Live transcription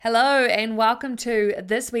Hello, and welcome to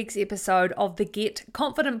this week's episode of the Get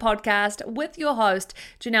Confident podcast with your host,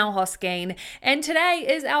 Janelle Hosking. And today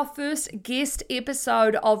is our first guest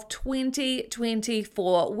episode of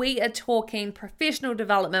 2024. We are talking professional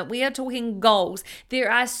development, we are talking goals.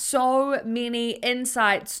 There are so many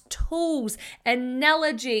insights, tools,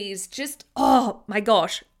 analogies, oh my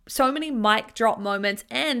gosh. So many mic drop moments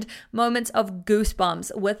and moments of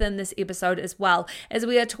goosebumps within this episode as well, as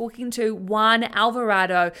we are talking to Juan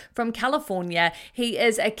Alvarado from California. He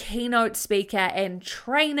is a keynote speaker and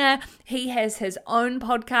trainer. He has his own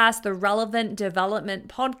podcast, the Relevant Development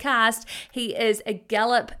Podcast. He is a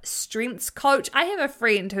Gallup strengths coach. I have a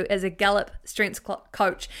friend who is a Gallup strengths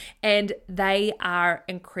coach, and they are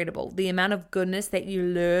incredible. The amount of goodness that you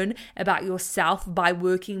learn about yourself by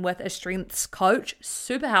working with a strengths coach,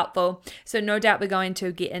 super helpful. So no doubt we're going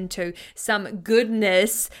to get into some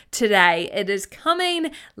goodness today. It is coming.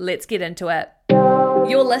 Let's get into it.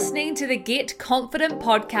 You're listening to the Get Confident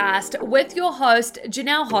podcast with your host,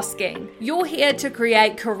 Janelle Hosking. You're here to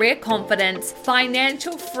create career confidence,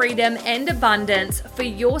 financial freedom, and abundance for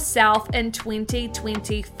yourself in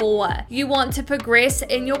 2024. You want to progress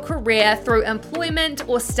in your career through employment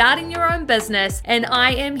or starting your own business, and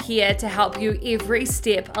I am here to help you every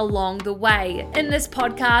step along the way. In this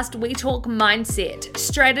podcast, we talk mindset,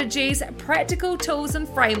 strategies, practical tools, and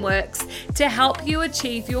frameworks to help you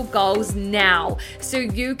achieve your goals now, so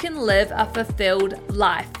you can live a fulfilled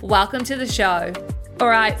life. Welcome to the show. All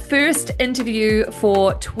right, first interview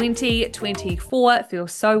for 2024. It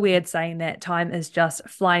feels so weird saying that. Time is just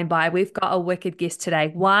flying by. We've got a wicked guest today,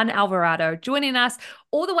 Juan Alvarado, joining us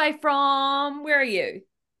all the way from, where are you?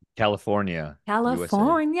 California, USA.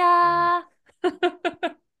 California.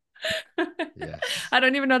 Yes. I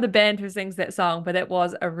don't even know the band who sings that song, but it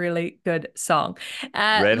was a really good song.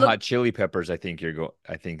 Red Look, Hot Chili Peppers, I think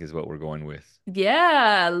is what we're going with.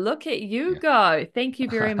 yeah, look at you Yeah. go. Thank you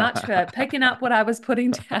very much for picking up what I was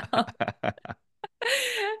putting down.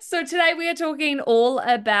 So today we are talking all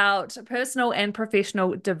about personal and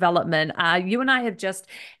professional development. You and I have just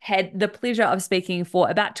had the pleasure of speaking for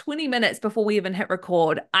about 20 minutes before we even hit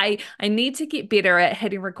record. I need to get better at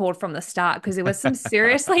hitting record from the start because there was some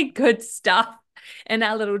seriously good stuff in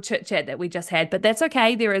our little chit chat that we just had, but that's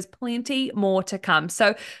okay. There is plenty more to come.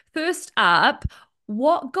 So first up,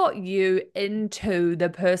 what got you into the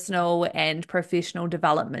personal and professional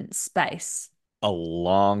development space? A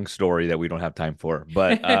long story that we don't have time for,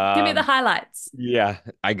 but Give me the highlights. yeah,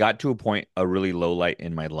 I got to a point, a really low light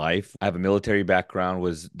in my life. I have a military background,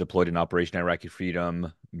 was deployed in Operation Iraqi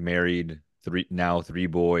Freedom, married, three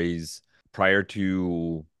boys. Prior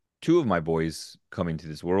to two of my boys coming to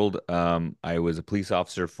this world, I was a police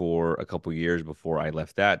officer for a couple years before I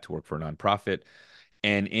left that to work for a nonprofit.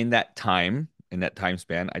 And in that time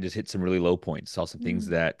span, I just hit some really low points, saw some things Mm.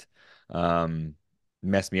 that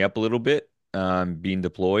messed me up a little bit, being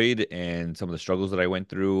deployed and some of the struggles that I went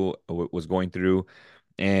through, was going through.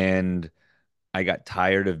 And I got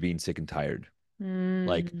tired of being sick and tired.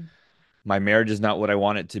 Like, Mm. my marriage is not what I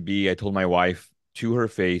want it to be. I told my wife to her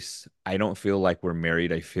face, I don't feel like we're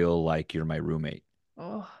married. I feel like you're my roommate,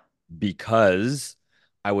 Oh. because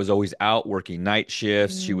I was always out working night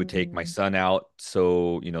shifts. She would take my Mm. son out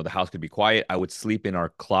so, the house could be quiet. I would sleep in our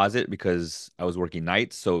closet because I was working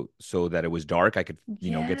nights, so that it was dark. I could,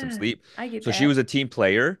 get some Yeah, sleep. I get So she was that. a team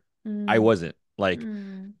player. I Mm. wasn't, like,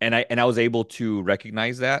 Mm. and I was able to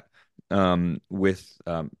recognize that, with,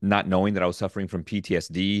 not knowing that I was suffering from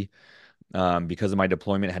PTSD, because of my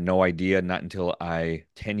deployment. Had no idea, not until I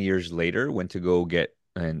 10 years later went to go get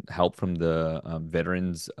and help from the,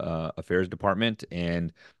 Veterans Affairs Department,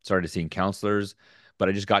 and started seeing counselors. But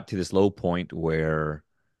I just got to this low point where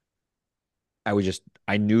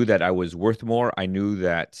I knew that I was worth more. I knew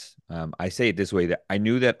that, I say it this way, that I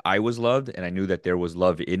knew that I was loved, and I knew that there was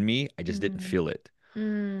love in me. I just didn't Mm. feel it.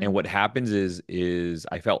 And Mm. what happens is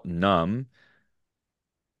I felt numb,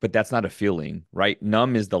 but that's not a feeling, right?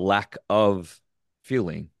 Numb is the lack of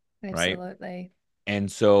feeling, right? Absolutely.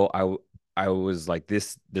 And so I was like,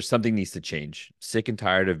 there's something needs to change. Sick and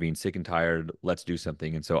tired of being sick and tired. Let's do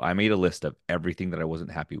something. And so I made a list of everything that I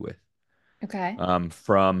wasn't happy with. Okay.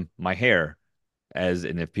 From my hair, as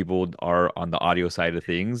and if people are on the audio side of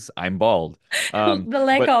things, I'm bald. The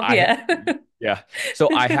lack But of, yeah. yeah. So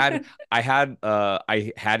I had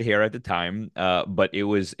hair at the time, but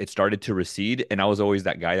it started to recede, and I was always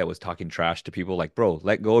that guy that was talking trash to people, like, bro,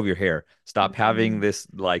 let go of your hair. Stop having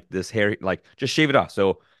Mm. this hair, like, just shave it off.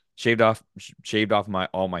 So shaved off my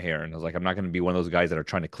all my hair, and I was like, I'm not going to be one of those guys that are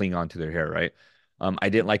trying to cling on to their hair, right? I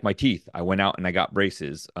didn't like my teeth. I went out and I got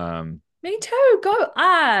braces. Me too. Go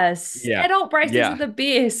us. Yeah. Adult braces are Yeah. the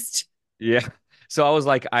best. Yeah. So I was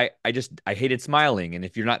like, I hated smiling. And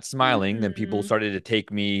if you're not smiling, then people Mm, started to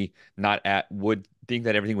take me not at would think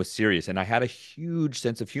that everything was serious. And I had a huge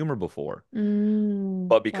sense of humor before.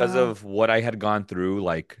 But because wow. of what I had gone through,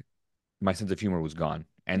 like my sense of humor was gone.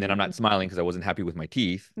 And then I'm not Mm, smiling because I wasn't happy with my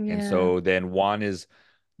teeth. And yeah. so then Juan is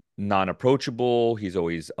non-approachable. He's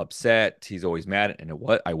always upset. He's always mad. And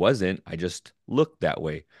what I wasn't, I just looked that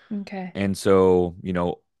way. Okay. And so,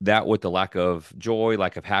 that with the lack of joy,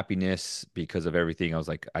 lack of happiness because of everything, I was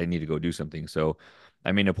like, I need to go do something. So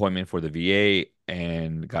I made an appointment for the VA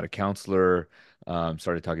and got a counselor.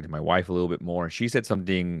 Started talking to my wife a little bit more. And she said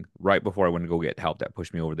something right before I went to go get help that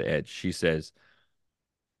pushed me over the edge. She says,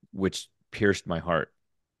 which pierced my heart.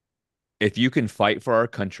 If you can fight for our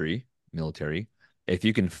country, military, if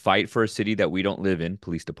you can fight for a city that we don't live in,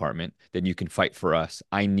 police department, then you can fight for us.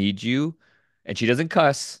 I need you. And she doesn't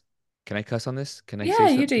cuss. Can I cuss on this? Can I say Yeah,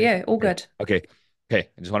 you something? do. Can I say? Yeah, all Okay. good. Okay. Okay.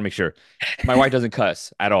 I just want to make sure. My wife doesn't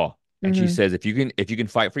cuss at all. And she Hmm. says, if you can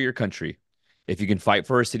fight for your country, if you can fight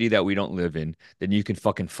for a city that we don't live in, then you can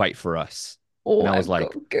fucking fight for us. Oh, And I was I've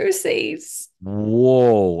like, got goosies.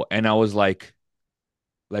 whoa. And I was like,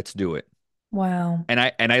 let's do it. Wow.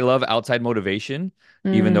 And I love outside motivation,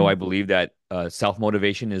 even though I Mm, believe that self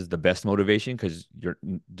motivation is the best motivation because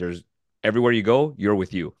there's everywhere you go, you're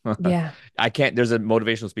with you. yeah. I can't. There's a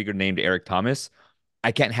motivational speaker named Eric Thomas.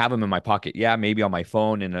 I can't have him in my pocket. Yeah, maybe on my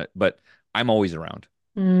phone, but I'm always around,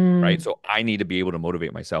 right? Mm, So I need to be able to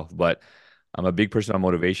motivate myself. But I'm a big person on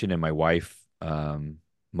motivation, and my wife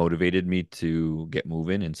motivated me to get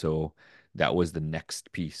moving, and so that was the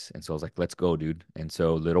next piece. And so I was like, "Let's go, dude." And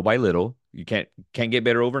so little by little, you can't get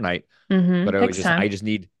better overnight, but takes I time. just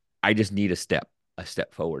need a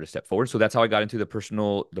step forward, a step forward. So that's how I got into the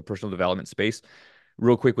personal development space.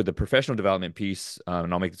 Real quick with the professional development piece,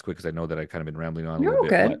 and I'll make this quick because I know that I've kind of been rambling on a You're little all bit,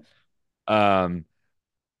 but good. um,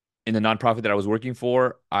 in the nonprofit that I was working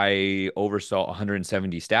for, I oversaw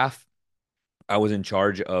 170 staff. I was in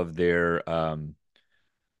charge of their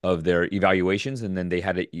evaluations, and then they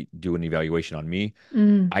had to do an evaluation on me.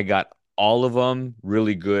 Mm, I got all of them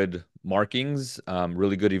really good markings,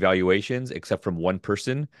 really good evaluations, except from one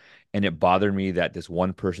person. And it bothered me that this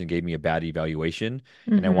one person gave me a bad evaluation,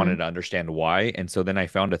 and I wanted hmm. to understand why. And so then I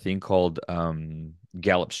found a thing called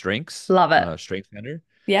Gallup Strengths, Love it. Strength Finder.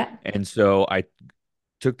 Yeah. And so I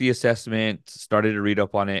took the assessment, started to read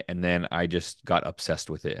up on it, and then I just got obsessed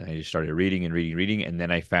with it. And I just started reading and reading, reading. And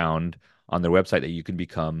then I found on their website that you can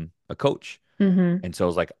become a coach. Hmm. And so I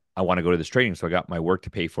was like, I want to go to this training. So I got my work to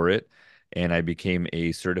pay for it. And I became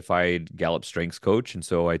a certified Gallup strengths coach. And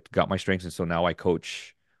so I got my strengths. And so now I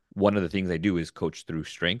coach. One of the things I do is coach through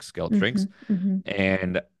strengths, Gallup Hmm. strengths. Hmm.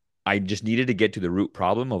 And I just needed to get to the root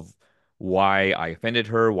problem of why I offended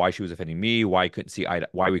her, why she was offending me, why we couldn't see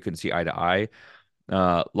eye to eye.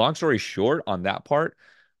 Long story short, on that part,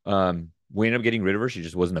 we ended up getting rid of her. She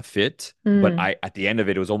just wasn't a fit. But Mm. at the end of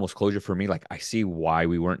it, it was almost closure for me. Like I see why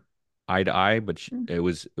we weren't eye to eye, but it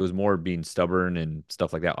was more being stubborn and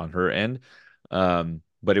stuff like that on her end.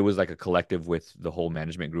 But it was like a collective with the whole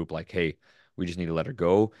management group. Like, hey, we just need to let her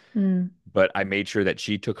go. Mm. But I made sure that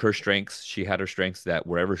she took her strengths. She had her strengths that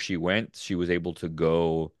wherever she went, she was able to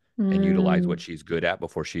go and utilize what Mm. she's good at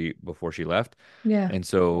before she left. Yeah. And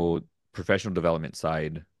so professional development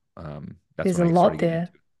side, that's There's when a I started lot getting there.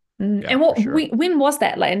 into. Mm. Yeah, And for what sure. when was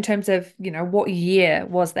that? Like in terms of, what year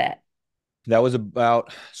was that? That was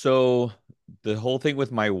about so the whole thing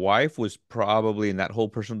with my wife was probably, and that whole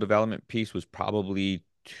personal development piece was probably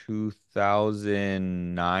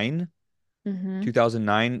 2009. Hmm.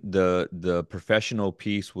 2009. The professional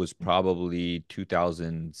piece was probably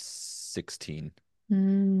 2016.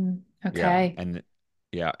 Mm. Yeah, Okay. and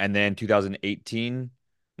then 2018,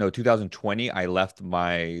 no, 2020, I left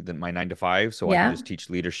my 9 to 5 so I could Yeah. just teach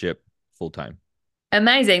leadership full time.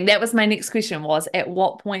 Amazing. That was my next question was at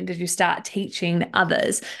what point did you start teaching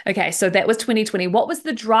others? Okay, so that was 2020. What was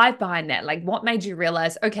the drive behind that? Like what made you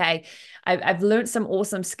realize, okay, I've learned some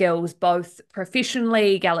awesome skills, both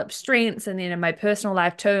professionally, Gallup strengths, and then in my personal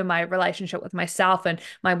life too, my relationship with myself and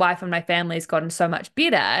my wife and my family has gotten so much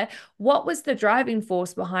better. What was the driving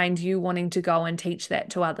force behind you wanting to go and teach that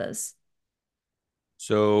to others?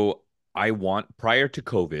 So prior to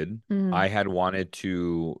COVID, I Mm, had wanted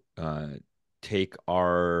to take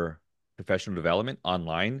our professional development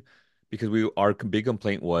online because our big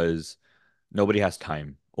complaint was nobody has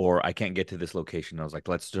time or I can't get to this location. I was like,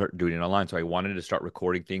 let's start doing it online. So I wanted to start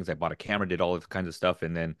recording things. I bought a camera, did all this kinds of stuff,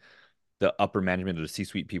 and then the upper management of the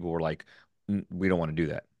C-suite people were like, we don't want to do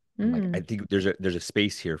that. I'm like, I mm, think there's a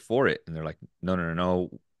space here for it. And they're like, no, no, no,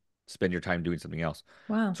 no. Spend your time doing something else.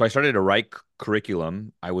 wow. So I started to write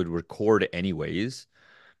curriculum. I would record anyways.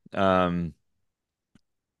 Um,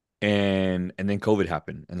 And then COVID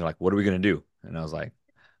happened, and they're like, "What are we gonna do?" And I was like,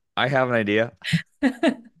 "I have an idea.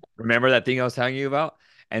 Remember that thing I was telling you about?"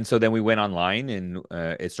 And so then we went online, and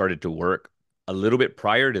it started to work. A little bit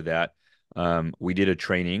prior to that, we did a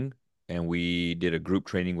training, and we did a group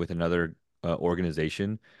training with another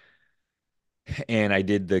organization, and I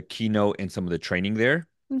did the keynote and some of the training there.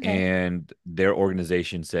 Okay. And their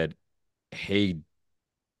organization said, "Hey,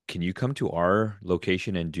 can you come to our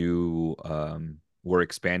location and do we're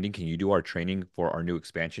expanding. Can you do our training for our new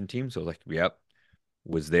expansion team?" So I was like, "Yep."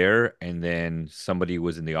 Was there, and then somebody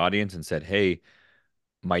was in the audience and said, "Hey,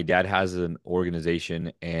 my dad has an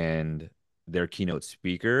organization and their keynote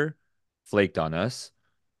speaker flaked on us.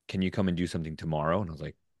 Can you come and do something tomorrow?" And I was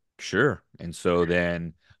like, "Sure." And so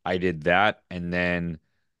then I did that, and then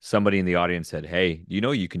somebody in the audience said, "Hey,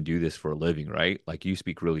 you can do this for a living, right? Like you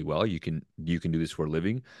speak really well. You can do this for a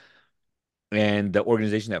living." And the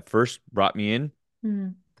organization that first brought me in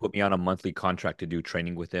Mm, put me on a monthly contract to do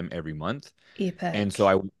training with them every month. And so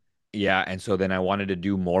epic. yeah, and so then I wanted to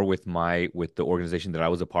do more with the organization that I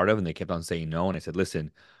was a part of, and they kept on saying no. And I said,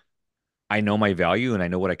 "Listen, I know my value and I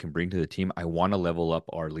know what I can bring to the team. I want to level up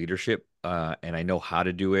our leadership, and I know how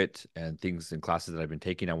to do it, and things and classes that I've been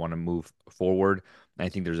taking. I want to move forward. And I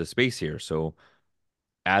think there's a space here." So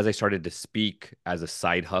as I started to speak as a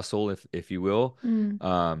side hustle, if you will,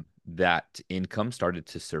 Mm, that income started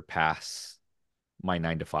to surpass my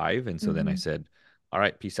 9 to 5. And so then I mhm. said, "All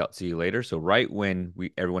right, peace out, see you later." So right when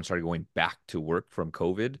we everyone started going back to work from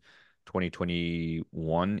COVID,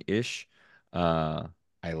 2021-ish, uh,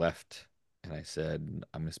 I left and I said,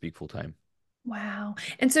 "I'm gonna speak full time." Wow.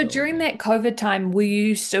 And so So during yeah. that COVID time, were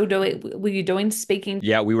you doing speaking?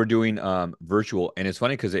 Yeah, we were doing virtual, and it's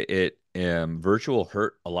funny because virtual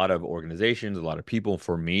hurt a lot of organizations, a lot of people.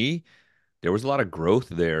 For me, there was a lot of growth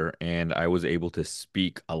there, and I was able to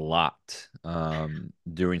speak a lot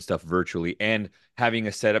doing stuff virtually and having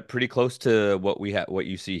a setup pretty close to what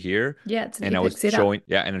you see here. Yeah, it's an And I epic was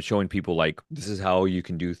setup. showing people like this is how you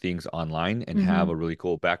can do things online and have Hmm. a really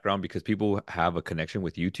cool background because people have a connection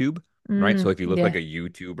with YouTube, right? So Mm, if you look like yeah. a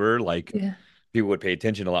YouTuber, like Yeah. people would pay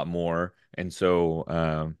attention a lot more. And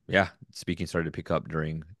so yeah, speaking started to pick up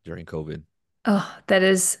during COVID. Oh, that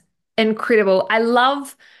is incredible. I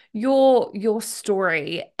love your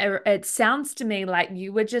story. It sounds to me like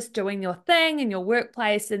you were just doing your thing in your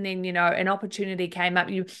workplace, and then, an opportunity came up.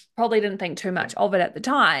 You probably didn't think too much of it at the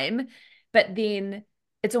time, but then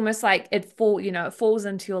it's almost like it falls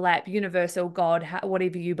into your lap, universal God,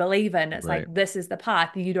 whatever you believe in. It's like Right. this is the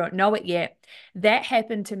path. You don't know it yet. That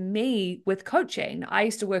happened to me with coaching. I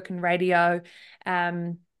used to work in radio.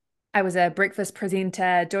 Um, I was a breakfast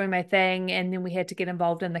presenter doing my thing, and then we had to get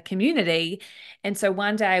involved in the community. And so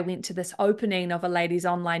one day I went to this opening of a lady's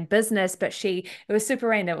online business, but it was super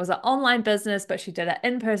random. It was an online business, but she did an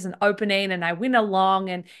in-person opening, and I went along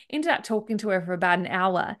and ended up talking to her for about an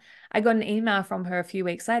hour. I got an email from her a few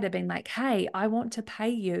weeks later being like, "Hey, I want to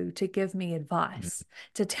pay you to give me advice,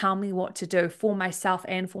 to tell me what to do for myself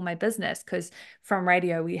and for my business." Because from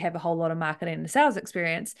radio, we have a whole lot of marketing and sales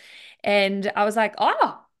experience. And I was like,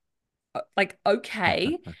 "Oh, like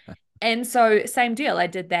okay." And so same deal. I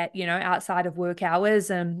did that, outside of work hours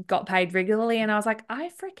and got paid regularly. And I was like, I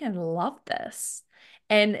freaking love this.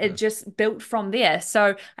 And it just built from there.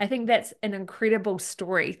 So I think that's an incredible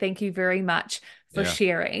story. Thank you very much for Yeah.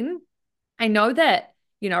 sharing. I know that,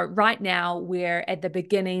 right now we're at the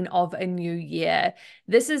beginning of a new year.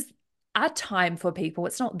 This is a time for people.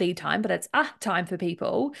 It's not the time, but it's a time for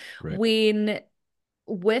people Right. when,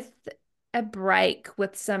 with a break,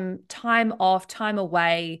 with some time off, time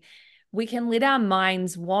away, we can let our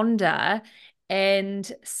minds wander. And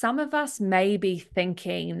some of us may be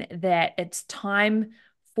thinking that it's time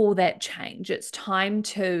for that change. It's time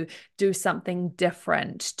to do something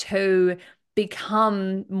different, to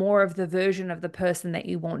become more of the version of the person that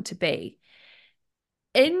you want to be.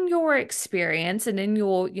 In your experience and in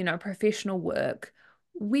your, professional work,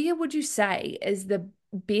 where would you say is the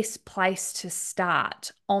best place to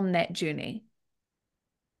start on that journey?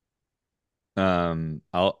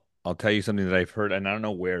 I'll tell you something that I've heard, and I don't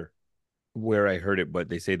know where I heard it, but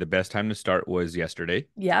they say the best time to start was yesterday.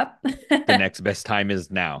 Yep. The next best time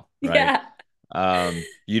is now, right? Yeah.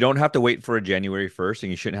 You don't have to wait for a January 1st,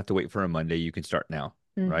 and you shouldn't have to wait for a Monday. You can start now,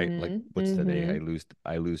 right? Like Mm-hmm. what's today? Mm-hmm.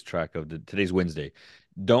 I lose track of today's Wednesday.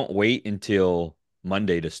 Don't wait until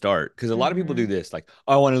Monday to start because a lot of people do Mm-hmm. this. Like,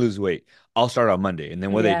 "Oh, I want to lose weight. I'll start on Monday." And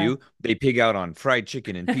then what they Yeah. do, they pig out on fried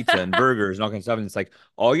chicken and pizza and burgers and all kinds of stuff. And it's like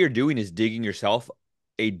all you're doing is digging yourself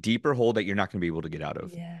a deeper hole that you're not going to be able to get out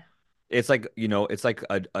of. Yeah. It's like, it's like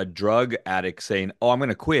a drug addict saying, "Oh, I'm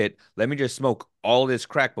gonna quit. Let me just smoke all this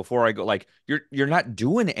crack before I go." Like you're not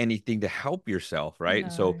doing anything to help yourself,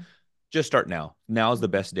 right? So No. just start now. Now's the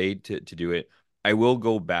best day to do it. I will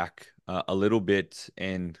go back a little bit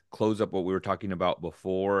and close up what we were talking about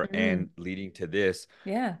before and Mm. leading to this.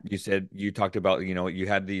 Yeah. You talked about, you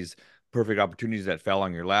had these perfect opportunities that fell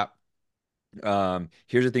on your lap.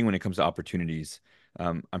 Here's the thing when it comes to opportunities.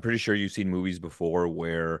 I'm pretty sure you've seen movies before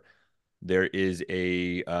where there is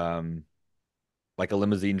a like a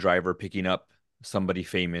limousine driver picking up somebody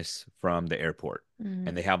famous from the airport, and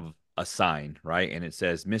Mm. they have a sign, right? And it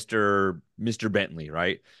says Mr. Bentley,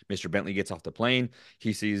 right? Mr. Bentley gets off the plane.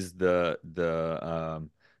 He sees the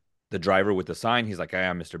driver with the sign. He's like, "I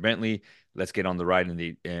am Mr. Bentley. Let's get on the ride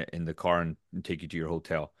in the car and take you to your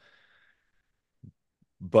hotel."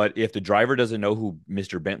 But if the driver doesn't know who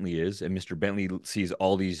Mr. Bentley is, and Mr. Bentley sees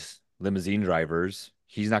all these limousine drivers,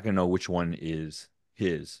 he's not going to know which one is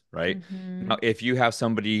his, right? Mm-hmm. Now, if you have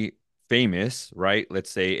somebody famous, right?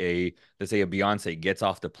 Let's say a Beyonce gets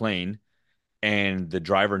off the plane and the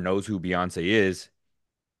driver knows who Beyonce is,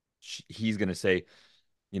 he's going to say,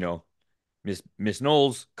 you know, Miss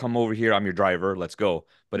Knowles, come over here. I'm your driver. Let's go.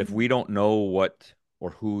 But if we don't know what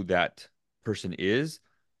or who that person is,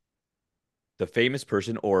 the famous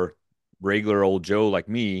person or regular old Joe like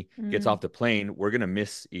me gets Mm. off the plane, we're going to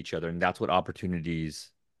miss each other. And that's what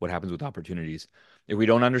happens with opportunities. If we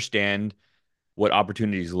don't understand what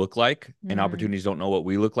opportunities look like and Mm. opportunities don't know what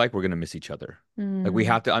we look like, we're going to miss each other. Like we Mm.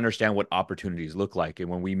 have to understand what opportunities look like. And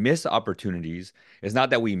when we miss opportunities, it's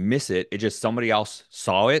not that we miss it, it's just somebody else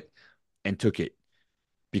saw it and took it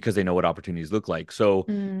because they know what opportunities look like. So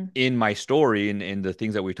Mm. in my story and in the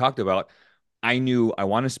things that we talked about, I knew I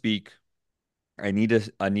want to speak. I need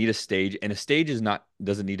a stage, and a stage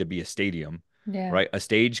doesn't need to be a stadium, Yeah. right? A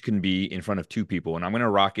stage can be in front of two people, and I'm gonna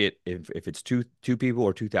rock it if it's two people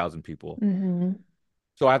or 2,000 people. Mm-hmm.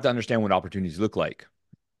 So I have to understand what opportunities look like.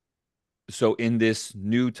 So in this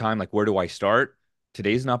new time, like where do I start?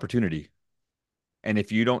 Today's an opportunity. And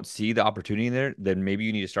if you don't see the opportunity in there, then maybe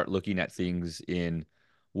you need to start looking at things in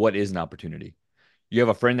what is an opportunity. You have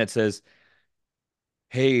a friend that says,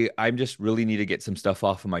 "Hey, I just really need to get some stuff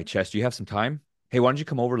off of my chest. Do you have some time? Hey, why don't you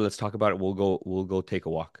come over? Let's talk about it. We'll go take a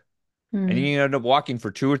walk." And Mm. you end up walking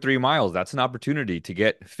for 2 or 3 miles. That's an opportunity to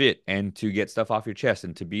get fit and to get stuff off your chest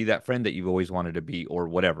and to be that friend that you've always wanted to be or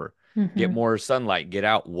whatever. Get Mm-hmm. more sunlight, get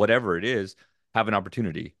out, whatever it is, have an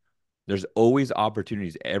opportunity. There's always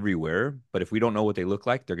opportunities everywhere, but if we don't know what they look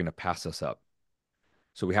like, they're going to pass us up.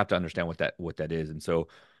 So we have to understand what that is. And so,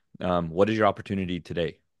 what is your opportunity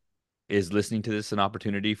today? Is listening to this an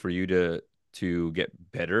opportunity for you to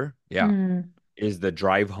get better? Yeah. Mm. Is the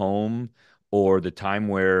drive home or the time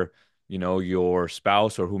where your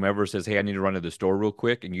spouse or whomever says, "Hey, I need to run to the store real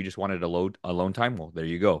quick," and you just wanted alone time? Well, there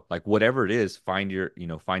you go. Like whatever it is, find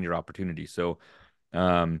your opportunity. So,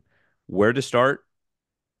 um, where to start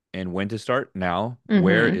and when to start now?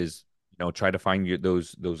 Where Mm-hmm. is try to find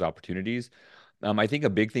those opportunities. I think a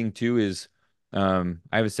big thing too is I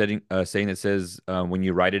have a saying that says when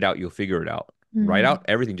you write it out, you'll figure it out. Write Mm. out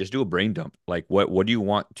everything. Just do a brain dump. Like what do you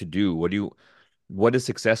want to do? What does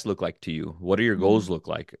success look like to you? What do your goals Mm. look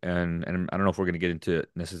like? And I don't know if we're going to get into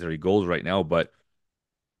necessary goals right now, but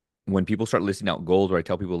when people start listing out goals, or I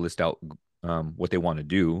tell people to list out what they want to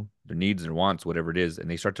do, their needs, their wants, whatever it is, and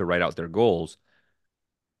they start to write out their goals,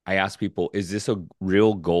 I ask people, is this a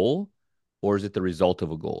real goal or is it the result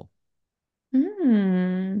of a goal?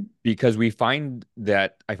 Mm. Because I find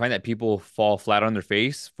that people fall flat on their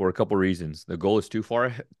face for a couple reasons. The goal is too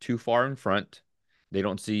far in front. They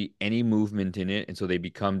don't see any movement in it, and so they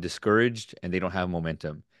become discouraged and they don't have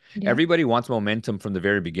momentum. Yeah. Everybody wants momentum from the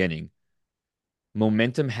very beginning.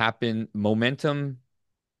 Momentum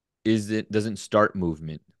doesn't start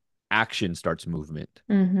movement. Action starts movement.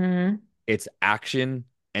 Mm-hmm. It's action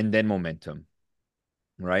and then momentum.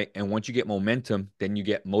 Right? And once you get momentum, then you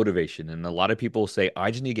get motivation. And a lot of people say,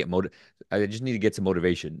 I just need to get some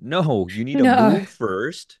motivation. No, you need to No. move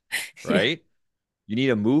first, Yeah. right? You need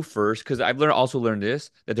to move first because I've also learned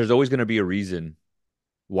this that there's always going to be a reason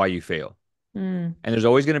why you fail. Mm. And there's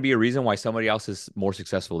always going to be a reason why somebody else is more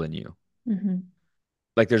successful than you. Mm-hmm.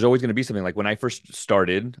 Like there's always going to be something. Like when I first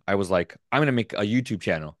started, I was like, I'm going to make a YouTube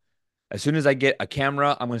channel. As soon as I get a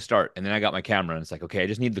camera, I'm going to start. And then I got my camera and it's like, okay, I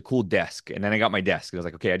just need the cool desk. And then I got my desk. And I was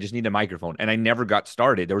like, okay, I just need a microphone. And I never got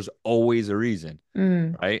started. There was always a reason,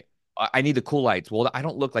 Mm. right? I need the cool lights. Well, I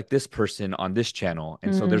don't look like this person on this channel.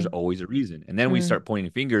 And so there's Mm. always a reason. And then we Mm. start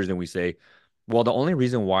pointing fingers and we say, well, the only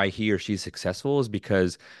reason why he or she's successful is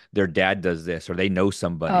because their dad does this or they know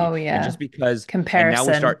somebody. Oh And yeah. just because, and now we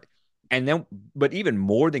Comparison. start And then, but even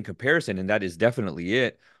more than comparison, and that is definitely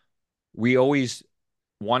it, we always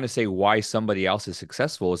want to say why somebody else is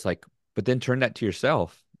successful. It's like, but then turn that to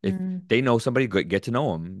yourself. If Mm, they know somebody, get to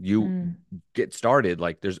know them. You mm, get started.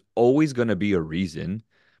 Like, there's always going to be a reason.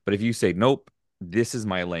 But if you say, nope, this is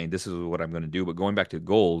my lane, this is what I'm going to do. But going back to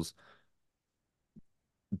goals,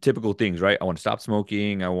 typical things, right? I want to stop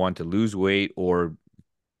smoking. I want to lose weight or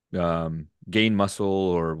gain muscle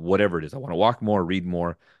or whatever it is. I want to walk more, read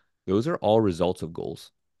more. Those are all results of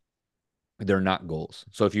goals. They're not goals.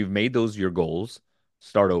 So if you've made those your goals,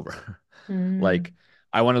 start over. mm, Like,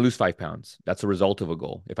 I want to lose 5 pounds. That's a result of a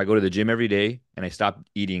goal. If I go to the gym every day and I stop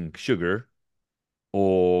eating sugar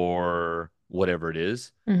or whatever it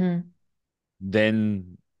is, mm,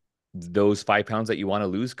 then those 5 pounds that you want to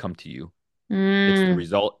lose come to you. It's the mm.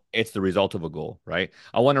 result. It's the result of a goal, right?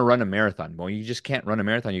 I want to run a marathon. Well, you just can't run a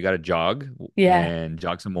marathon. You got to jog Yeah. and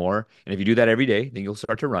jog some more. And if you do that every day, then you'll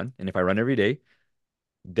start to run. And if I run every day,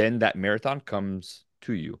 then that marathon comes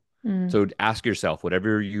to you. Mm, So ask yourself,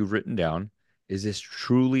 whatever you've written down, is this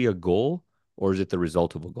truly a goal or is it the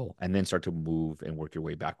result of a goal? And then start to move and work your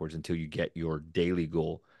way backwards until you get your daily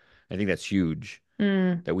goal. I think that's huge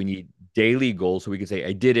mm, that we need daily goals so we can say,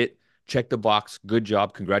 I did it, check the box, good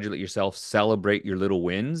job, congratulate yourself, celebrate your little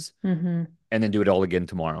wins, mm-hmm. and then do it all again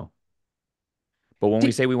tomorrow. But when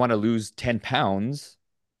we Do, say we want to lose 10 pounds,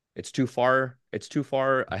 it's too far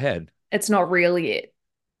ahead. it's not real yet.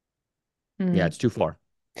 Yeah, Mm, it's too far.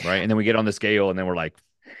 Right. And then we get on the scale and then we're like,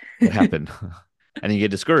 what happened? And then you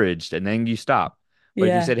get discouraged and then you stop. But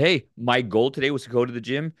if you yeah. said, hey, my goal today was to go to the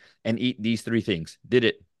gym and eat these 3 things, did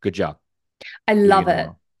it. Good job. I Do it love again it.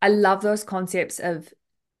 tomorrow. I love those concepts of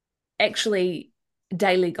actually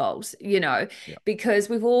daily goals, Yeah. because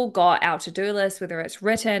we've all got our to-do list, whether it's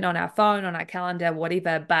written on our phone, on our calendar,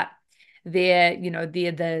 whatever, but they're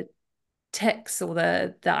the ticks or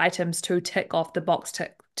the items to tick off the box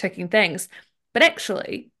ticking things. But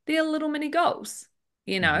actually, they're little mini goals,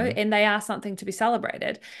 Mm-hmm. and they are something to be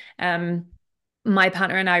celebrated. Um, my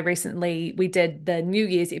partner and I recently we did the New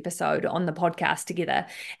Year's episode on the podcast together,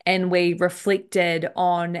 and we reflected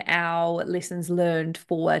on our lessons learned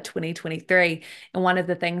for 2023. And one of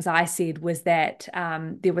the things I said was that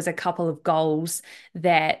there was a couple of goals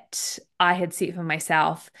that I had set for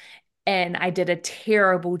myself, and I did a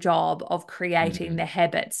terrible job of creating Mm-hmm. the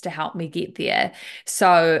habits to help me get there.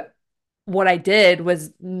 So what I did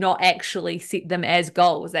was not actually set them as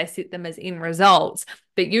goals. I set them as end results.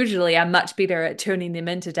 But usually I'm much better at turning them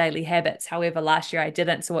into daily habits. However, last year I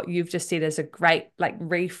didn't. So what you've just said is a great like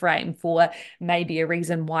reframe for maybe a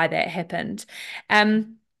reason why that happened.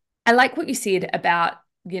 I like what you said about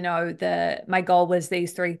the my goal was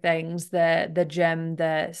these three things: the gym,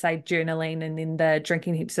 the say journaling, and then the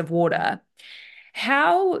drinking heaps of water.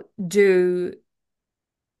 How do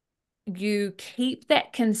you keep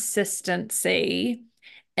that consistency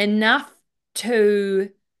enough to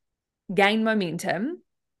gain momentum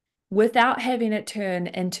without having it turn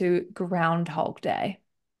into Groundhog Day?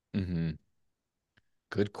 Mm-hmm.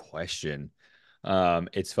 Good question.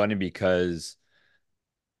 It's funny because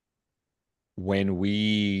when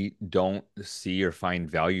we don't see or find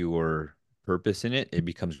value or purpose in it, it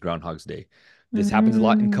becomes Groundhog's Day. This happens a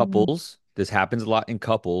lot in Mm, couples. This happens a lot in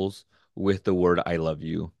couples with the word I love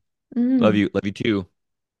you. mm. Love you too.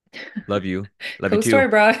 Love you. Love you Cool story, too.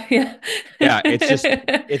 bro. Yeah. Yeah, it's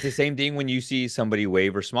the same thing when you see somebody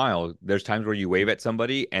wave or smile. There's times where you wave at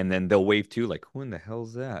somebody and then they'll wave too, like, who in the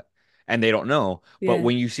hell's that? And they don't know. But Yeah.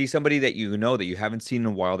 when you see somebody that you know that you haven't seen in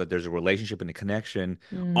a while, that there's a relationship and a connection,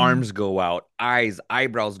 Mm, arms go out,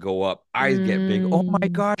 eyebrows go up, eyes get big. Oh my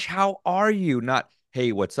mm, gosh, how are you? Not,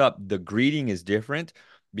 hey, what's up? The greeting is different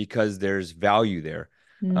because there's value there.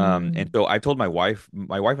 And mm. so I told my wife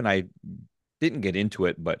and I didn't get into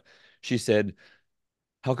it, but she said,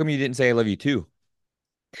 how come you didn't say I love you too?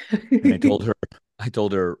 And I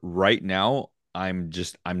told her right now, I'm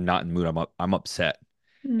not in the mood. I'm upset.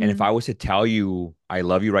 And if Mm, I was to tell you I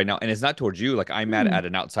love you right now, and it's not towards you, like I'm mad mm, at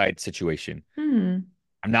an outside situation. mm,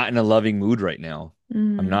 I'm not in a loving mood right now.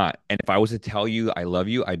 I'm mm, not. And if I was to tell you I love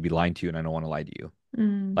you, I'd be lying to you, and I don't want to lie to you.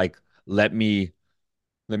 mm, Like, let me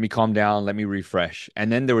let me calm down, let me refresh.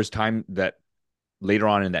 And then there was time that later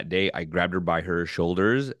on in that day, I grabbed her by her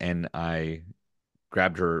shoulders and I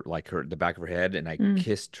grabbed her like her the back of her head and I mm,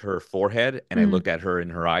 kissed her forehead and I mm, looked at her in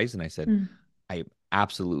her eyes and I said, mm, I'm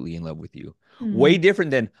absolutely in love with you. Way mm.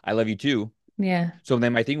 different than I love you too. Yeah. So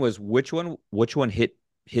then my thing was which one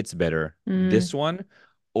hits better? This Mm, one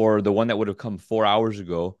or the one that would have come 4 hours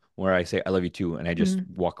ago where I say I love you too and I just mm.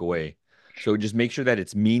 walk away. So just make sure that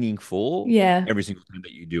it's meaningful Yeah. every single time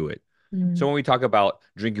that you do it. So Mm, when we talk about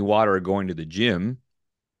drinking water or going to the gym,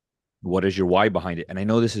 What is your why behind it? And I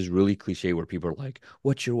know this is really cliche where people are like,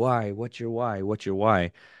 what's your why? What's your why? What's your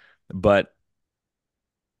why? But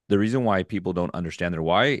the reason why people don't understand their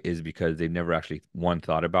why is because they've never actually one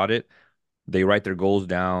thought about it. They write their goals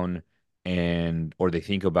down and or they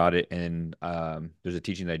think about it. And there's a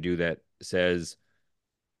teaching that I do that says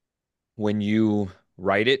when you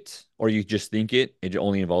write it or you just think it, it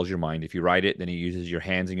only involves your mind. If you write it, then it uses your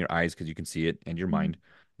hands and your eyes because you can see it and your Mm. mind.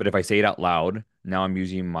 But if I say it out loud, now I'm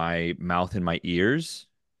using my mouth and my ears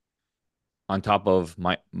on top of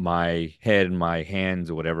my head and my hands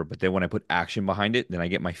or whatever. But then when I put action behind it, then I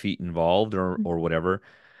get my feet involved or whatever.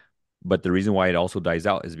 But the reason why it also dies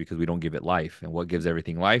out is because we don't give it life. And what gives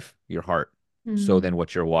everything life? Your heart. So Mm. then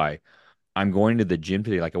what's your why? I'm going to the gym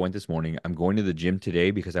today, like I went this morning. I'm going to the gym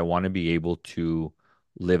today because I want to be able to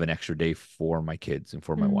live an extra day for my kids and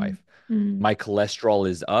for my Mm. wife. Mm. My cholesterol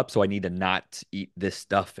is up, so I need to not eat this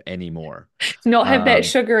stuff anymore. Not have that Um,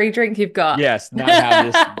 sugary drink you've got. yes, not have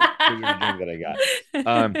this sugary drink that I got.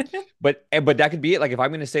 Um, but that could be it. Like if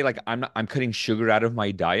I'm gonna say like I'm cutting sugar out of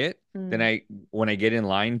my diet, then Mm. I when I get in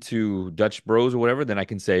line to Dutch Bros or whatever, then I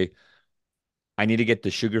can say I need to get the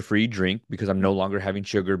sugar-free drink because I'm no longer having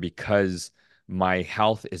sugar because my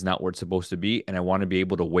health is not where it's supposed to be. And I want to be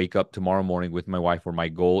able to wake up tomorrow morning with my wife where my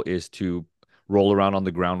goal is to roll around on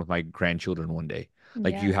the ground with my grandchildren one day.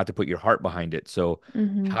 Like you Yeah. have to put your heart behind it. So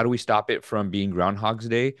Hmm. how do we stop it from being Groundhog's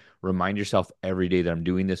Day? Remind yourself every day that I'm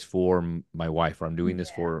doing this for my wife or I'm doing this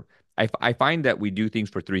Yeah. for I find that we do things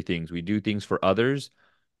for three things. We do things for others,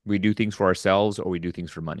 we do things for ourselves, or we do things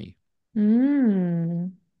for money.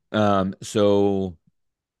 Mm. So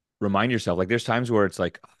remind yourself like there's times where it's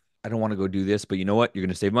like I don't want to go do this, but you know what? You're going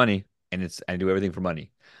to save money and it's I do everything for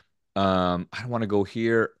money. I don't want to go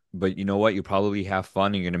here, but you know what? You probably have fun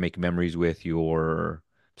and you're going to make memories with your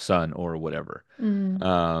son or whatever.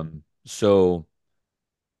 Mm. So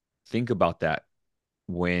think about that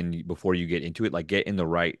before you get into it, like get in the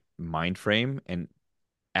right mind frame and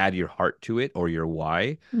add your heart to it or your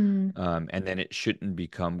why. Mm. And then it shouldn't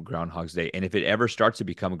become Groundhog's Day. And if it ever starts to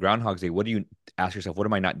become Groundhog's Day, what do you ask yourself? What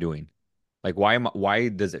am I not doing? Like why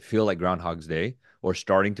does it feel like Groundhog's Day or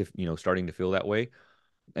starting to feel that way?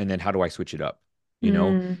 And then how do I switch it up? You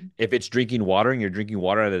know, Mm. if it's drinking water and you're drinking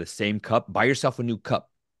water out of the same cup, buy yourself a new cup,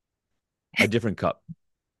 a different cup,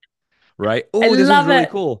 right? I Oh, this one's love really it.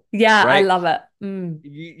 cool, Yeah, I right? love it. Mm.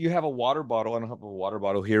 You have a water bottle. I don't have a water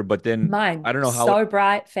bottle here, but then Mine, I don't know how so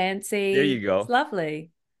bright, there fancy. you It's go.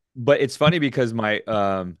 lovely. But it's funny because my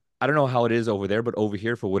I don't know how it is over there, but over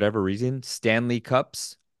here for whatever reason, Stanley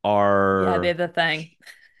cups Yeah, they're are the thing.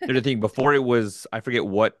 they're the thing. Before it was I forget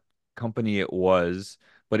what company it was,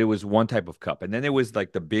 but it was one type of cup. And then there was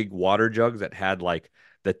like the big water jugs that had like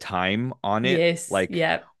the time on it, Yes, like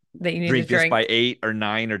yeah, that you need to drink this by drink. 8 or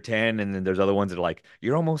 9 or 10. And then there's other ones that are like,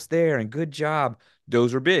 you're almost there and good job.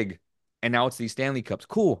 Those were big. And now it's these Stanley cups.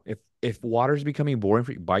 Cool. If water's becoming boring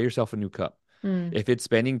for you, buy yourself a new cup. Mm. If it's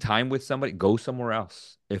spending time with somebody, go somewhere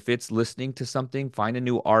else. If it's listening to something, find a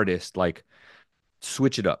new artist, like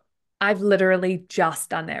switch it up. I've literally just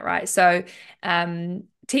done that, right? So,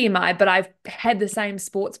 TMI, but I've had the same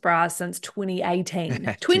sports bra since 2018.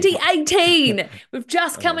 TMI. 2018! We've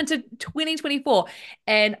just come Uh-huh. into 2024,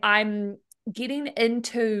 and I'm getting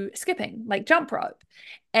into skipping, like jump rope.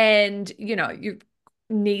 And, you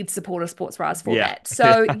need supportive sports bras for Yeah. that.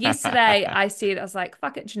 So, yesterday I said, I was like,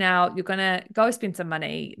 fuck it, Janelle, you're gonna go spend some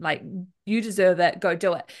money. Like, you deserve it. Go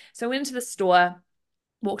do it. So, I went into the store,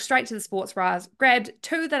 walked straight to the sports bras, grabbed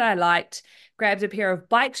two that I liked, grabbed a pair of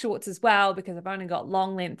bike shorts as well because I've only got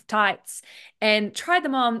long length tights, and tried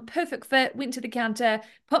them on. Perfect fit. Went to the counter,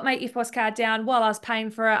 put my EFOS card down while I was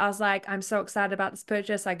paying for it. I was like, I'm so excited about this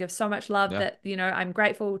purchase. I give so much love Yeah. that, I'm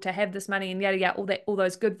grateful to have this money and yada yada, all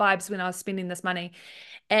those good vibes when I was spending this money.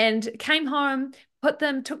 And came home, took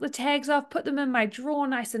the tags off, put them in my drawer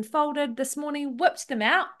nice and folded this morning, whipped them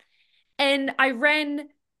out, and I ran,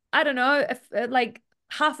 I don't know, like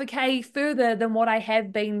half a K further than what I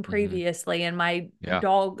have been Hmm. previously in my Yeah.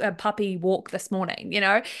 puppy walk this morning.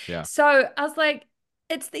 Yeah. So I was like,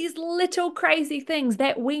 it's these little crazy things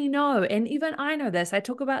that we know. And even I know this. I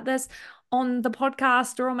talk about this on the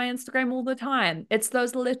podcast or on my Instagram all the time. It's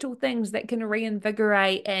those little things that can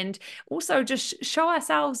reinvigorate and also just show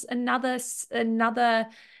ourselves another,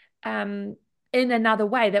 um, in another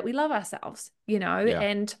way that we love ourselves. Yeah.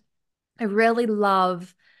 And I really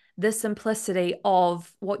love the simplicity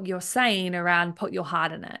of what you're saying around put your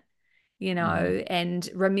heart in it, Hmm. and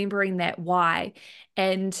remembering that why.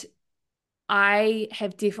 And I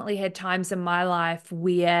have definitely had times in my life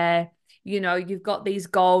where, you've got these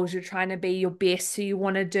goals, you're trying to be your best. So you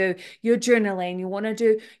want to do your journaling, you want to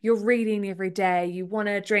do your reading every day, you want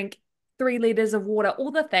to drink 3 liters of water,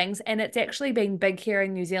 all the things. And it's actually been big here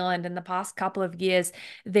in New Zealand in the past couple of years,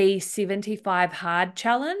 the 75 hard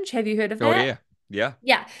challenge. Have you heard of Oh that? yeah. Yeah.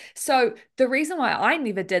 Yeah. So the reason why I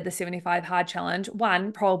never did the 75 hard challenge,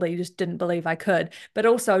 one, probably just didn't believe I could, but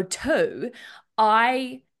also two,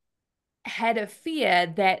 I had a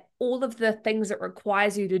fear that all of the things it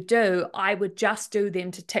requires you to do, I would just do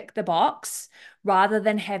them to tick the box rather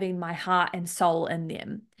than having my heart and soul in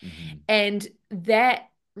them. Hmm. And that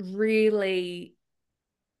really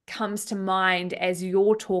comes to mind as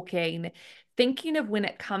you're talking, thinking of when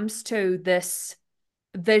it comes to this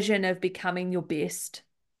vision of becoming your best,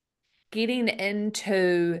 getting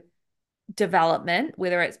into development,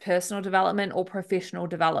 whether it's personal development or professional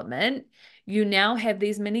development, you now have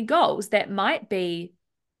these mini goals that might be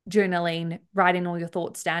journaling, writing all your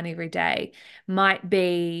thoughts down every day, might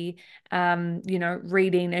be,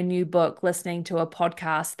 reading a new book, listening to a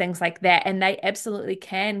podcast, things like that. And they absolutely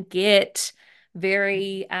can get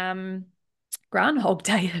very, Groundhog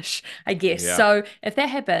Day-ish, I guess. Yeah. So if that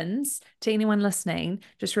happens to anyone listening,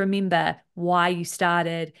 just remember why you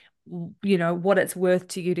started, what it's worth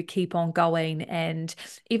to you to keep on going. And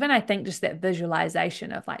even I think just that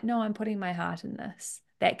visualization of like, no, I'm putting my heart in this.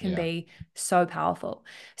 That can Yeah. be so powerful.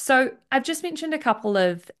 So I've just mentioned a couple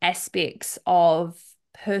of aspects of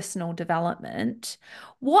personal development.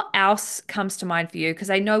 What else comes to mind for you?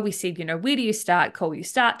 Because I know we said, where do you start? Cool, you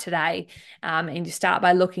start today, and you start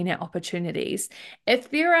by looking at opportunities.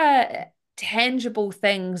 If there are tangible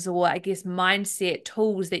things or I guess mindset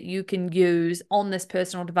tools that you can use on this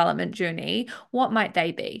personal development journey, what might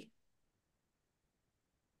they be?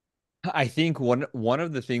 I think one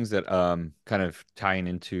of the things that kind of tying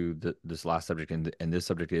into this last subject and this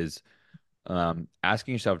subject is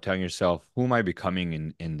asking yourself, telling yourself, who am I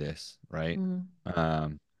becoming in this, right? Mm,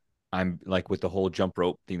 Um, I'm like with the whole jump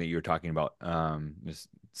rope thing that you were talking about, just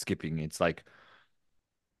skipping. It's like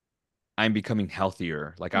I'm becoming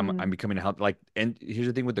healthier. Like I'm mm, becoming healthy. Like, and here's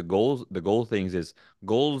the thing with the goals, the goal things is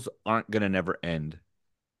goals aren't gonna never end,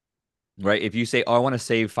 right? If you say, "Oh, I want to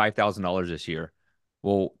save $5,000 this year,"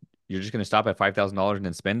 well, you're just going to stop at $5,000 and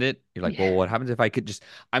then spend it. You're like, "Well, yeah. what happens if I could just?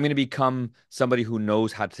 I'm going to become somebody who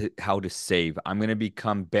knows how to save. I'm going to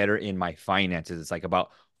become better in my finances." It's like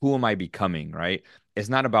about who am I becoming, right? It's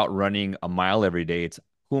not about running a mile every day. It's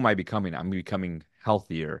who am I becoming? I'm becoming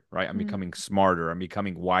healthier, right? I'm Mm, becoming smarter. I'm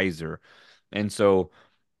becoming wiser, and so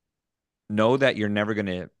know that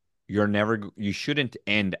you shouldn't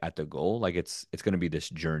end at the goal. Like it's going to be this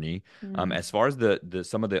journey. mm, As far as the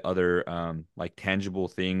some of the other like tangible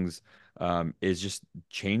things, is just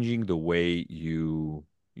changing the way you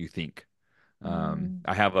think. mm.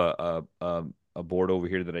 I have a board over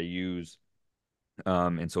here that I use,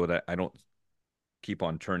 and so that I don't keep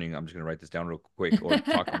on turning, I'm just going to write this down real quick or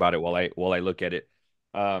talk about it while I look at it.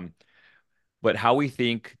 um but how we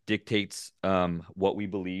think dictates what we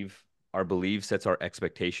believe. Our belief sets our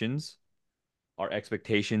expectations. Our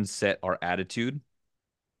expectations set our attitude.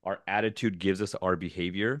 Our attitude gives us our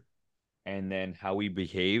behavior. And then how we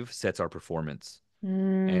behave sets our performance.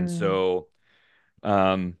 And Mm. so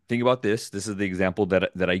think about this. This is the example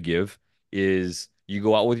that I give is you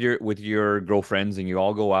go out with your girlfriends and you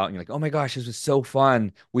all go out and you're like, oh my gosh, this was so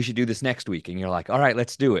fun. We should do this next week. And you're like, all right,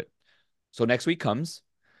 let's do it. So next week comes,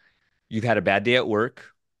 you've had a bad day at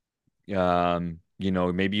work.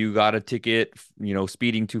 Maybe you got a ticket,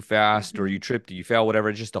 speeding too fast, or Mhm. you tripped, you fell, whatever.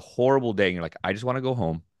 It's just a horrible day. And you're like, I just want to go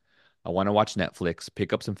home. I want to watch Netflix,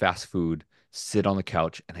 pick up some fast food, sit on the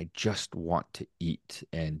couch, and I just want to eat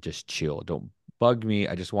and just chill. Don't bug me.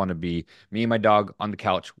 I just want to be me and my dog on the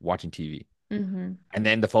couch watching TV. Mhm. And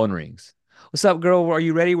then the phone rings. What's up, girl? Are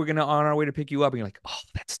you ready? We're gonna on our way to pick you up. And you're like, oh,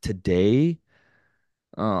 that's today.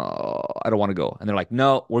 Oh, I don't want to go. And they're like,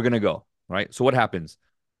 no, we're gonna go. Right. So what happens?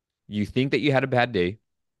 You think that you had a bad day.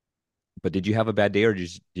 But did you have a bad day or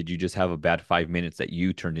did you just have a bad 5 minutes that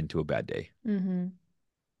you turned into a bad day? Mhm.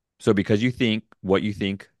 So because you think what you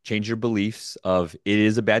think, change your beliefs of it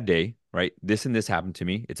is a bad day, right? This and this happened to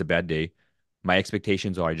me. It's a bad day. My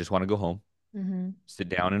expectations are I just want to go home, Mhm. sit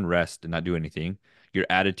down and rest and not do anything. Your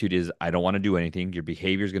attitude is I don't want to do anything. Your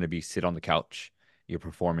behavior is going to be sit on the couch. Your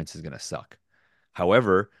performance is going to suck.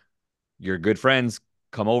 However, your good friends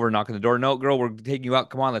come over, knock on the door. No, girl, we're taking you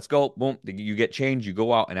out. Come on, let's go. Boom. You get changed. You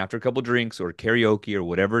go out. And after a couple drinks or karaoke or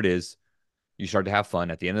whatever it is, you start to have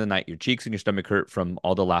fun. At the end of the night, your cheeks and your stomach hurt from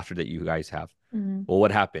all the laughter that you guys have. Mhm. Well,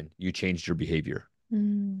 what happened? You changed your behavior.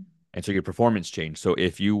 Mhm. And so your performance changed. So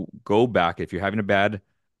if you go back, if you're having a bad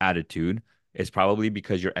attitude, it's probably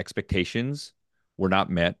because your expectations were not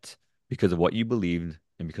met because of what you believed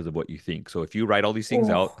and because of what you think. So if you write all these things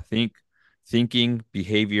out, Oh. thinking,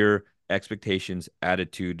 behavior, expectations,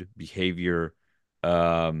 attitude, behavior,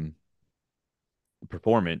 um,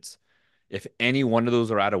 performance, if any one of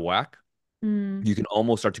those are out of whack, Mm. you can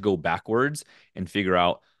almost start to go backwards and figure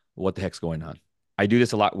out what the heck's going on. I do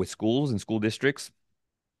this a lot with schools and school districts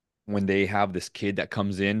when they have this kid that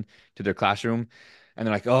comes in to their classroom and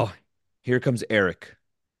they're like, "Oh, here comes Eric.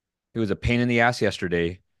 He was a pain in the ass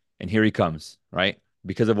yesterday, and here he comes," right?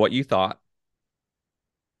 Because of what you thought,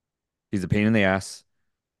 he's a pain in the ass.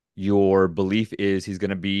 Your belief is he's going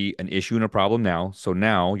to be an issue and a problem now. So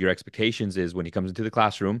now your expectations is when he comes into the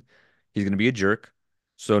classroom, he's going to be a jerk.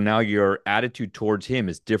 So now your attitude towards him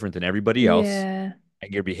is different than everybody else, Yeah.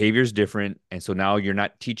 and your behavior is different. And so now you're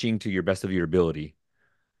not teaching to your best of your ability.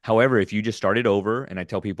 However, if you just started over, and I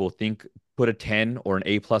tell people, think, put a 10 or an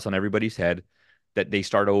A plus on everybody's head, that they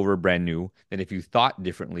start over brand new, then if you thought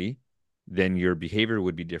differently, then your behavior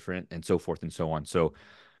would be different, and so forth and so on. So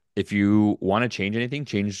if you want to change anything,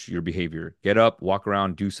 change your behavior. Get up, walk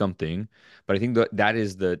around, do something. But I think that that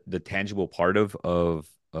is the tangible part of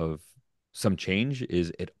some change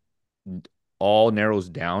is it all narrows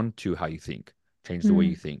down to how you think. Change the way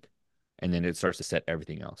you Mm. think. And then it starts to set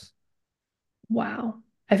everything else. Wow.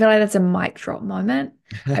 I feel like that's a mic drop moment.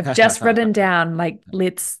 I've just written down like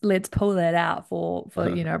let's pull that out for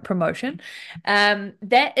promotion.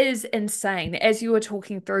 That is insane. As you were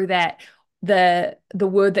talking through that, the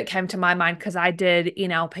word that came to my mind because I did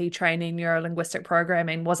NLP training, neuro linguistic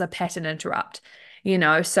programming, was a pattern interrupt.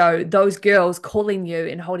 So those girls calling you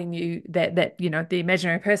and holding you that the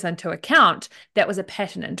imaginary person to account, that was a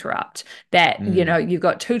pattern interrupt. That Mm, you've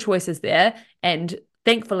got two choices there, and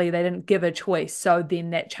thankfully they didn't give a choice, so then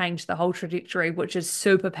that changed the whole trajectory, which is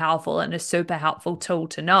super powerful and a super helpful tool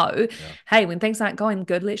to know. yeah. Hey, when things aren't going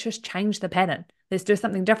good, let's just change the pattern. Let's do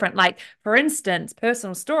something different. Like, for instance,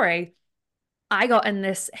 personal story, I got in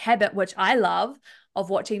this habit, which I love, of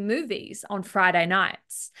watching movies on Friday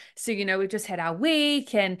nights. So, we've just had our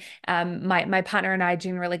week, and my partner and I are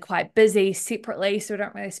generally quite busy separately, so we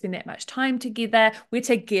don't really spend that much time together. We're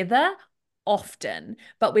together often,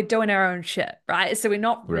 but we're doing our own shit, right? So we're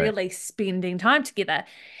not Right. really spending time together.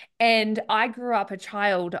 And I grew up a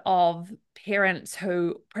child of parents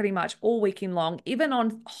who pretty much all weekend long, even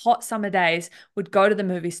on hot summer days, would go to the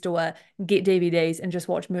movie store, get DVDs, and just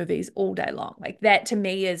watch movies all day long. Like, that to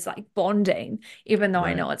me is like bonding, even though I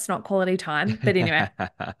Right. know it's not quality time. But anyway,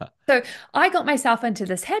 so I got myself into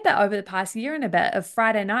this habit over the past year and a bit of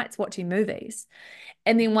Friday nights watching movies.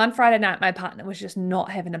 And then one Friday night, my partner was just not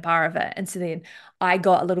having a bar of it. And so then I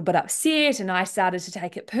got a little bit upset and I started to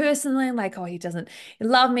take it personally, like, oh, he doesn't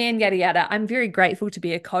love me and yada yada. I'm very grateful to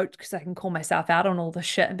be a coach because I can call myself out on all the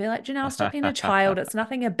shit and be like, Janelle, stop being a child. It's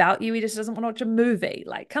nothing about you. He just doesn't want to watch a movie.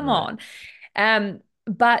 Like, come Right. on.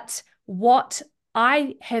 But what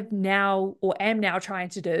I have now or am now trying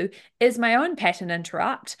to do is my own pattern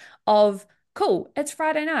interrupt of, cool, it's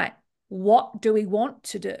Friday night. What do we want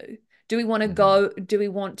to do? Do we want to Hmm. go? Do we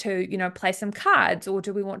want to, play some cards, or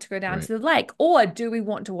do we want to go down Right. to the lake, or do we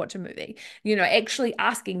want to watch a movie? Actually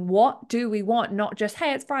asking, what do we want? Not just,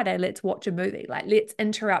 hey, it's Friday, let's watch a movie. Like, let's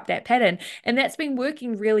interrupt that pattern. And that's been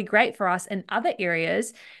working really great for us in other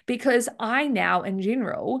areas because I now, in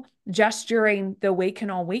general, just during the week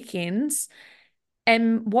and on weekends,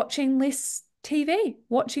 am watching less TV,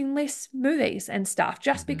 watching less movies and stuff,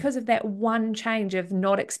 just Hmm. because of that one change of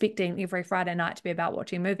not expecting every Friday night to be about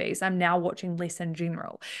watching movies. I'm now watching less in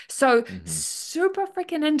general. So, Hmm. super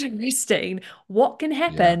freaking interesting what can Yeah.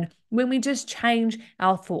 happen when we just change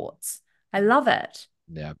our thoughts. I love it.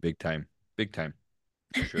 Yeah. Big time. Big time.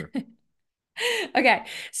 For sure. Okay,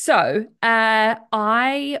 so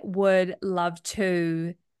I would love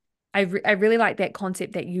to. I really like that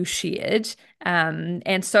concept that you shared,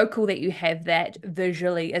 and so cool that you have that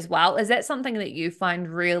visually as well. Is that something that you find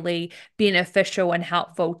really beneficial and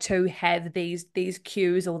helpful to have these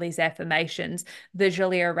cues or these affirmations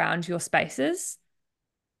visually around your spaces?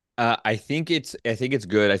 I think it's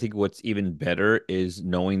good. I think what's even better is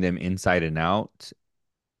knowing them inside and out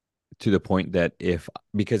to the point that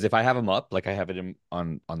because if I have them up, like I have it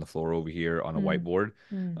on the floor over here on a Mm, whiteboard,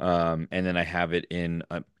 mm, and then I have it in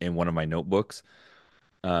one of my notebooks,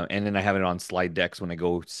 and then I have it on slide decks when I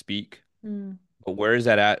go speak. mm. But where is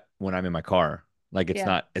that at when I'm in my car? Like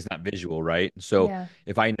Yeah, it's not visual, right? So yeah.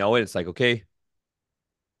 if I know it, it's like, okay,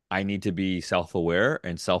 I need to be self-aware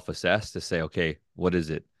and self-assess to say, okay, what is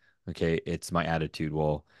it? Okay, it's my attitude.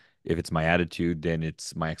 Well, if it's my attitude, then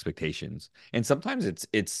it's my expectations. And sometimes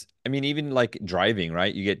it's I mean, even like driving,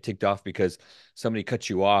 right? You get ticked off because somebody cuts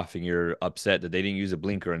you off and you're upset that they didn't use a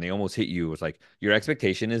blinker and they almost hit you. It's like your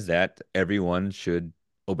expectation is that everyone should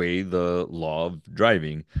obey the law of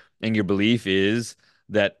driving. And your belief is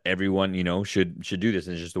that everyone, should do this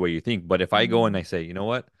and it's just the way you think. But if I go and Mm, I say, you know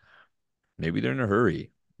what, maybe they're in a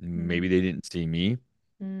hurry, maybe mm, they didn't see me,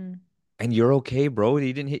 mm, and you're okay, bro.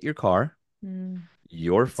 You didn't hit your car. mm.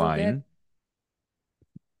 You're It's all good. fine.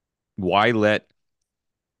 Why let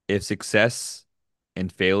if success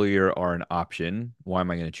and failure are an option, why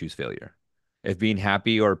am I going to choose failure? If being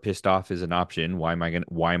happy or pissed off is an option, why am I going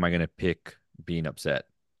to pick being upset?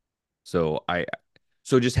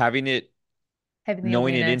 So just having it, Having the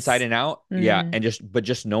knowing it inside awareness. and out, yeah, Mm, and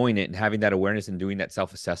just knowing it and having that awareness and doing that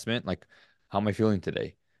self-assessment, like how am I feeling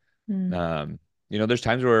today? mm, Um, there's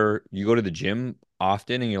times where you go to the gym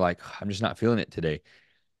often and you're like, I'm just not feeling it today.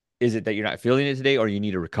 Is it that you're not feeling it today or you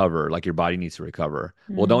need to recover, like your body needs to recover?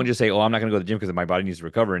 Well, don't mm, just say, oh, I'm not going to go to the gym because my body needs to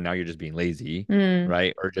recover, and now you're just being lazy, mm,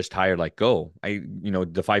 right? Or just tired. Like, go.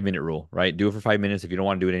 The 5 minute rule, right? Do it for 5 minutes. If you don't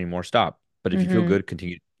want to do it anymore, stop. But if you feel mm-hmm. good,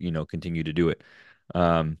 continue to do it.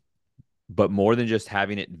 um but more than just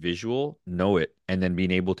having it visual, know it, and then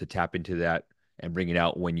being able to tap into that and bring it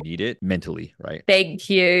out when you need it mentally, right? Thank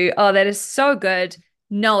you. Oh, that is so good.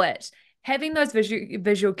 Know it. Having those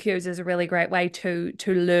visual cues is a really great way to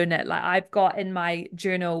learn it. Like I've got in my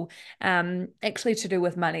journal, actually to do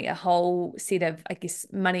with money, a whole set of, I guess,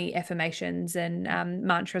 money affirmations and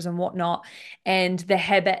mantras and whatnot. And the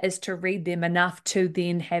habit is to read them enough to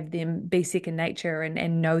then have them be second nature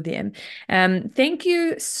and know them. Thank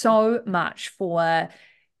you so much for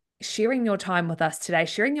sharing your time with us today,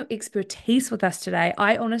 sharing your expertise with us today.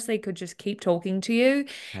 I honestly could just keep talking to you,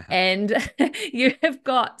 and you have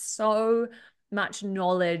got so much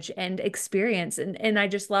knowledge and experience. And I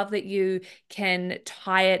just love that you can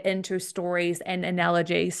tie it into stories and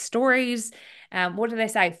analogies. Stories, what do they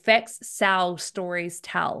say? Facts sell, stories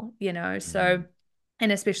tell, So Mhm.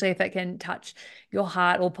 and especially if it can touch your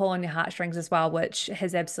heart or pull on your heartstrings as well, which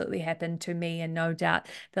has absolutely happened to me and no doubt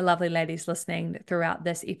the lovely ladies listening throughout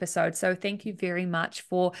this episode. So thank you very much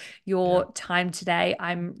for Yeah. your time today.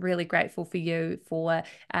 I'm really grateful for you for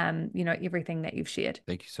everything that you've shared.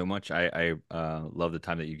 Thank you so much. I love the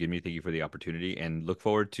time that you give me. Thank you for the opportunity and look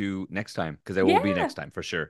forward to next time because there will be Yeah. next time for sure.